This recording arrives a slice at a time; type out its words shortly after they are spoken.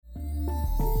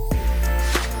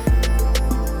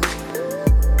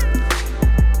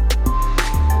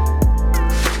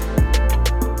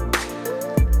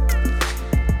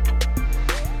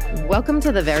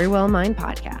Welcome to the Very Well Mind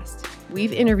podcast.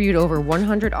 We've interviewed over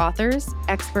 100 authors,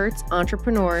 experts,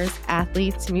 entrepreneurs,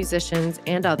 athletes, musicians,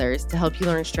 and others to help you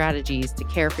learn strategies to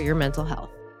care for your mental health.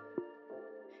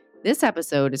 This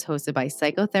episode is hosted by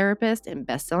psychotherapist and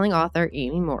best-selling author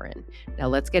Amy Morin. Now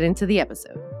let's get into the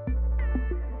episode.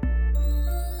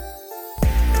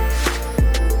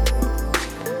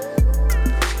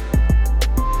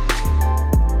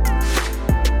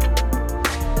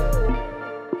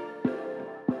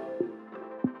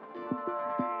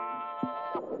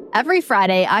 Every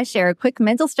Friday, I share a quick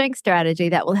mental strength strategy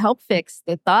that will help fix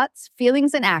the thoughts,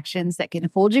 feelings, and actions that can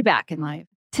hold you back in life.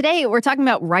 Today, we're talking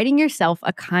about writing yourself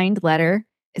a kind letter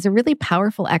is a really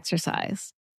powerful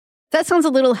exercise. That sounds a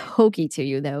little hokey to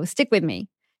you, though. Stick with me.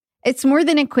 It's more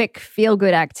than a quick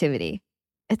feel-good activity.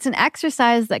 It's an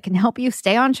exercise that can help you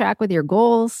stay on track with your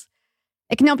goals.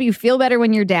 It can help you feel better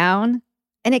when you're down,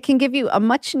 and it can give you a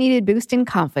much-needed boost in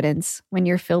confidence when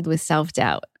you're filled with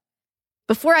self-doubt.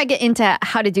 Before I get into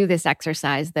how to do this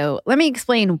exercise, though, let me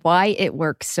explain why it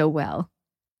works so well.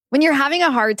 When you're having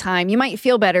a hard time, you might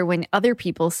feel better when other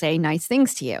people say nice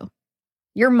things to you.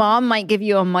 Your mom might give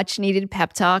you a much-needed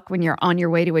pep talk when you're on your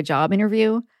way to a job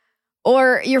interview,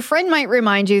 or your friend might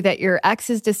remind you that your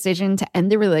ex's decision to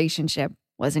end the relationship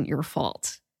wasn't your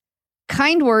fault.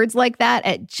 Kind words like that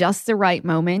at just the right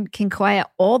moment can quiet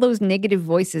all those negative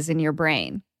voices in your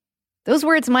brain. Those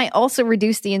words might also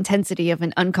reduce the intensity of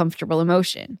an uncomfortable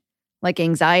emotion, like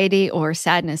anxiety or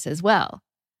sadness as well.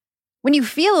 When you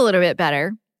feel a little bit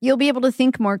better, you'll be able to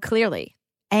think more clearly,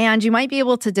 and you might be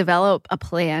able to develop a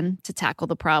plan to tackle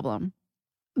the problem.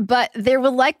 But there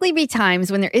will likely be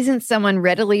times when there isn't someone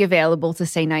readily available to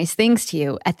say nice things to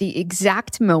you at the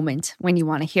exact moment when you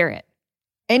want to hear it.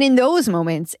 And in those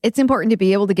moments, it's important to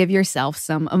be able to give yourself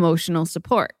some emotional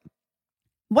support.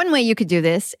 One way you could do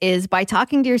this is by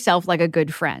talking to yourself like a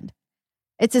good friend.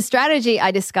 It's a strategy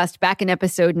I discussed back in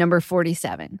episode number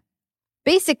 47.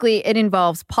 Basically, it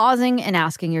involves pausing and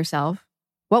asking yourself,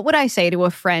 what would I say to a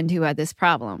friend who had this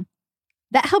problem?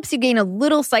 That helps you gain a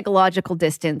little psychological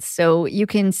distance so you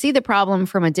can see the problem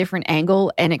from a different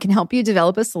angle, and it can help you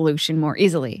develop a solution more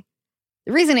easily.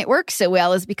 The reason it works so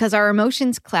well is because our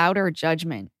emotions cloud our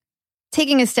judgment.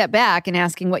 Taking a step back and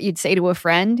asking what you'd say to a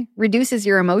friend reduces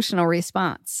your emotional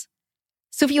response.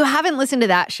 So if you haven't listened to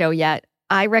that show yet,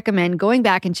 I recommend going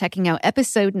back and checking out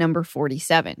episode number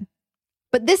 47.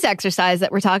 But this exercise that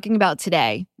we're talking about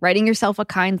today, writing yourself a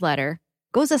kind letter,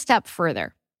 goes a step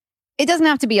further. It doesn't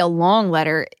have to be a long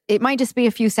letter. It might just be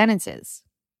a few sentences.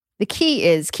 The key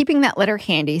is keeping that letter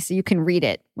handy so you can read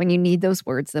it when you need those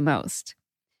words the most.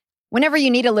 Whenever you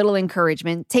need a little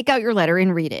encouragement, take out your letter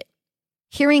and read it.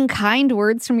 Hearing kind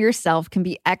words from yourself can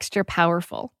be extra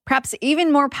powerful, perhaps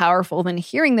even more powerful than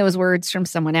hearing those words from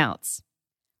someone else.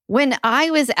 When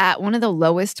I was at one of the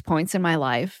lowest points in my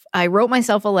life, I wrote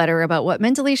myself a letter about what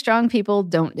mentally strong people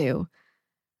don't do.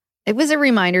 It was a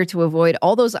reminder to avoid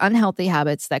all those unhealthy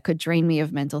habits that could drain me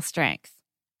of mental strength.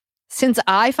 Since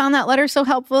I found that letter so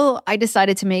helpful, I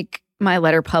decided to make my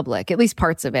letter public, at least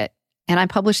parts of it, and I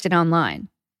published it online.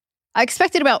 I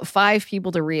expected about 5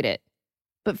 people to read it.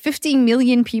 But 50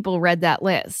 million people read that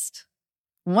list.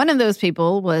 One of those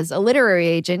people was a literary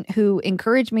agent who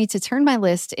encouraged me to turn my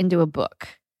list into a book.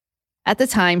 At the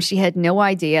time, she had no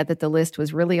idea that the list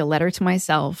was really a letter to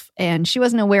myself, and she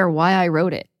wasn't aware why I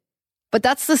wrote it. But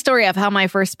that's the story of how my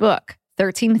first book,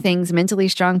 13 Things Mentally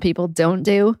Strong People Don't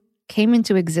Do, came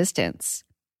into existence.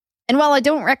 And while I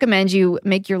don't recommend you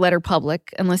make your letter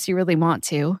public unless you really want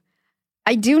to,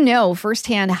 I do know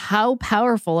firsthand how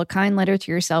powerful a kind letter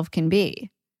to yourself can be.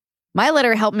 My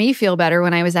letter helped me feel better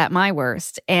when I was at my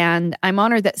worst, and I'm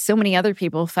honored that so many other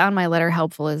people found my letter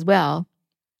helpful as well.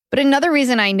 But another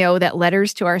reason I know that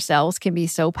letters to ourselves can be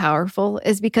so powerful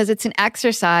is because it's an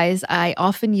exercise I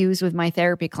often use with my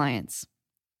therapy clients.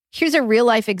 Here's a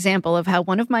real-life example of how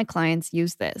one of my clients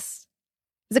used this.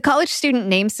 There's a college student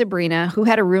named Sabrina who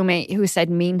had a roommate who said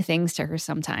mean things to her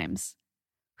sometimes.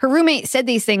 Her roommate said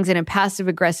these things in a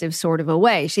passive-aggressive sort of a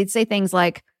way. She'd say things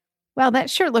like, "Well,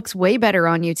 that shirt looks way better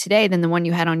on you today than the one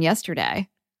you had on yesterday."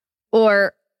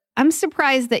 Or, "I'm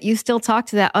surprised that you still talk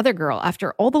to that other girl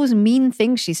after all those mean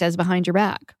things she says behind your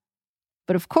back."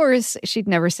 But of course, she'd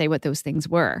never say what those things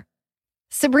were.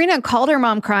 Sabrina called her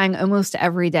mom crying almost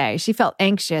every day. She felt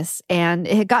anxious, and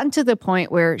it had gotten to the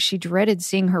point where she dreaded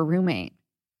seeing her roommate.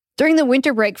 During the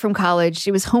winter break from college,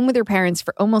 she was home with her parents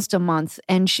for almost a month,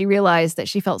 and she realized that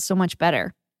she felt so much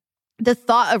better. The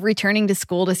thought of returning to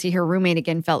school to see her roommate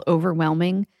again felt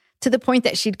overwhelming, to the point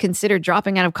that she'd considered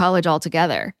dropping out of college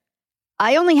altogether.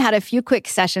 I only had a few quick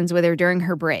sessions with her during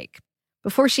her break,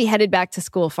 before she headed back to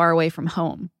school far away from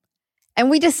home. And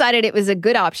we decided it was a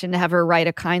good option to have her write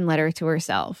a kind letter to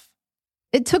herself.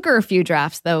 It took her a few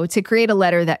drafts, though, to create a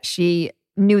letter that she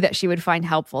knew that she would find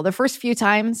helpful. The first few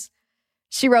times,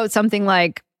 she wrote something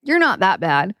like, "You're not that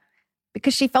bad,"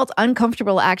 because she felt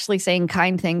uncomfortable actually saying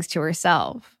kind things to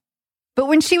herself. But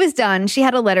when she was done, she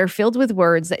had a letter filled with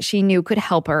words that she knew could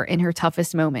help her in her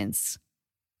toughest moments.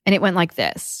 And it went like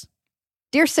this.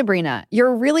 "Dear Sabrina, you're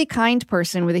a really kind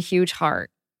person with a huge heart.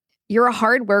 You're a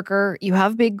hard worker, you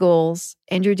have big goals,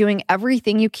 and you're doing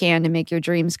everything you can to make your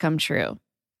dreams come true.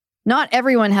 Not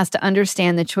everyone has to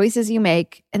understand the choices you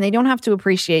make, and they don't have to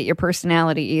appreciate your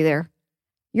personality either.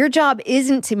 Your job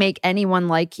isn't to make anyone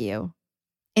like you.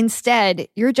 Instead,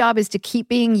 your job is to keep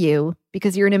being you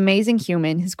because you're an amazing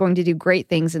human who's going to do great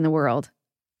things in the world.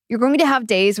 You're going to have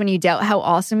days when you doubt how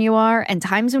awesome you are and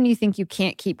times when you think you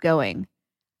can't keep going.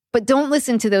 But don't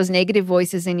listen to those negative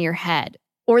voices in your head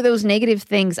or those negative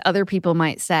things other people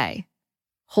might say.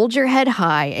 Hold your head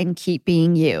high and keep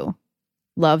being you.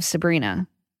 Love, Sabrina."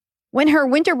 When her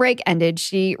winter break ended,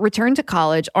 she returned to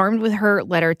college armed with her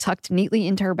letter tucked neatly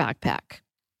into her backpack.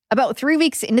 About 3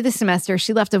 weeks into the semester,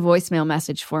 she left a voicemail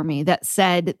message for me that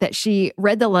said that she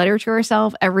read the letter to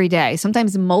herself every day,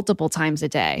 sometimes multiple times a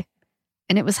day,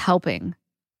 and it was helping.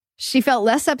 She felt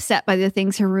less upset by the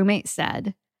things her roommate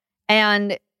said,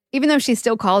 and even though she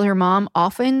still called her mom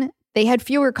often, they had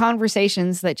fewer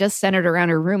conversations that just centered around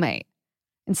her roommate.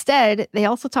 Instead, they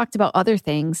also talked about other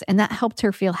things, and that helped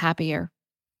her feel happier.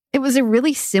 It was a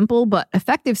really simple but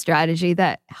effective strategy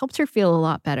that helped her feel a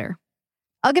lot better.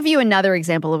 I'll give you another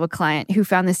example of a client who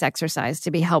found this exercise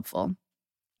to be helpful.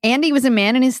 Andy was a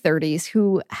man in his 30s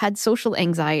who had social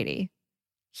anxiety.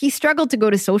 He struggled to go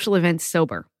to social events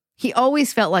sober. He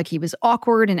always felt like he was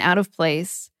awkward and out of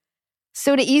place.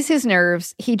 So to ease his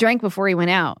nerves, he drank before he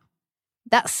went out.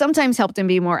 That sometimes helped him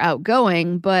be more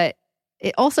outgoing, but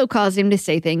it also caused him to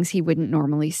say things he wouldn't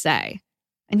normally say.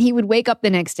 And he would wake up the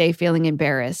next day feeling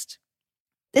embarrassed.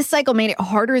 This cycle made it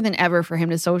harder than ever for him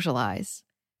to socialize.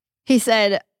 He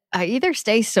said, "I either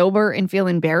stay sober and feel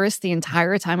embarrassed the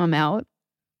entire time I'm out,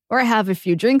 or I have a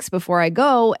few drinks before I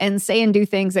go and say and do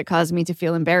things that cause me to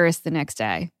feel embarrassed the next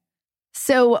day."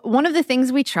 So one of the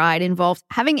things we tried involved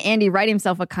having Andy write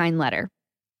himself a kind letter.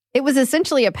 It was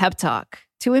essentially a pep talk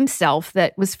to himself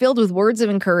that was filled with words of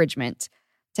encouragement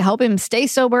to help him stay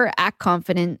sober, act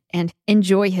confident, and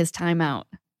enjoy his time out.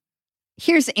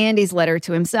 Here's Andy's letter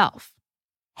to himself.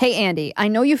 "Hey, Andy, I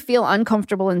know you feel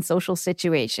uncomfortable in social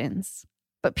situations,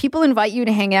 but people invite you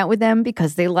to hang out with them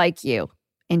because they like you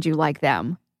and you like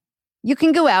them. You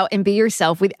can go out and be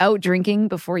yourself without drinking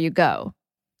before you go.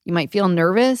 You might feel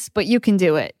nervous, but you can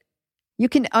do it. You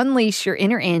can unleash your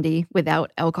inner Andy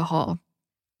without alcohol.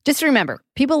 Just remember,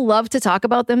 people love to talk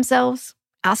about themselves.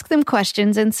 Ask them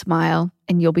questions and smile,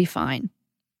 and you'll be fine.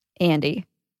 Andy."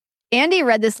 Andy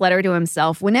read this letter to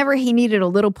himself whenever he needed a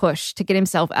little push to get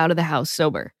himself out of the house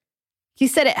sober. He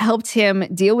said it helped him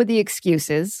deal with the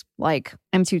excuses, like,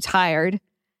 "I'm too tired,"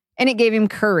 and it gave him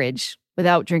courage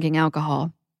without drinking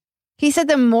alcohol. He said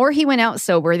the more he went out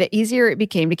sober, the easier it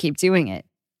became to keep doing it,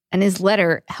 and his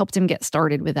letter helped him get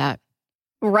started with that.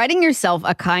 Writing yourself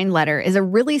a kind letter is a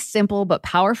really simple but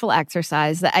powerful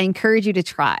exercise that I encourage you to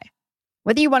try.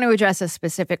 Whether you want to address a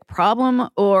specific problem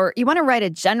or you want to write a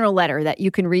general letter that you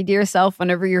can read to yourself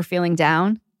whenever you're feeling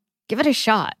down, give it a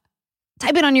shot.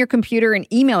 Type it on your computer and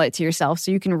email it to yourself so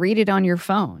you can read it on your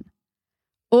phone.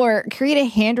 Or create a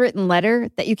handwritten letter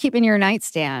that you keep in your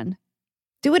nightstand.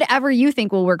 Do whatever you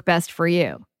think will work best for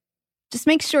you. Just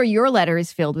make sure your letter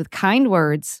is filled with kind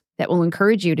words that will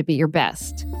encourage you to be your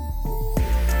best.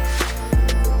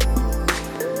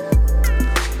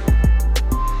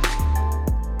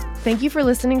 Thank you for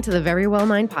listening to the Very Well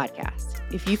Mind podcast.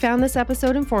 If you found this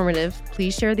episode informative,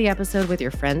 please share the episode with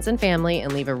your friends and family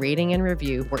and leave a rating and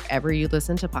review wherever you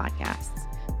listen to podcasts.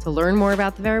 To learn more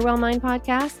about the Very Well Mind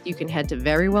podcast, you can head to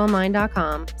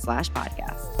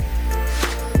verywellmind.com/podcast.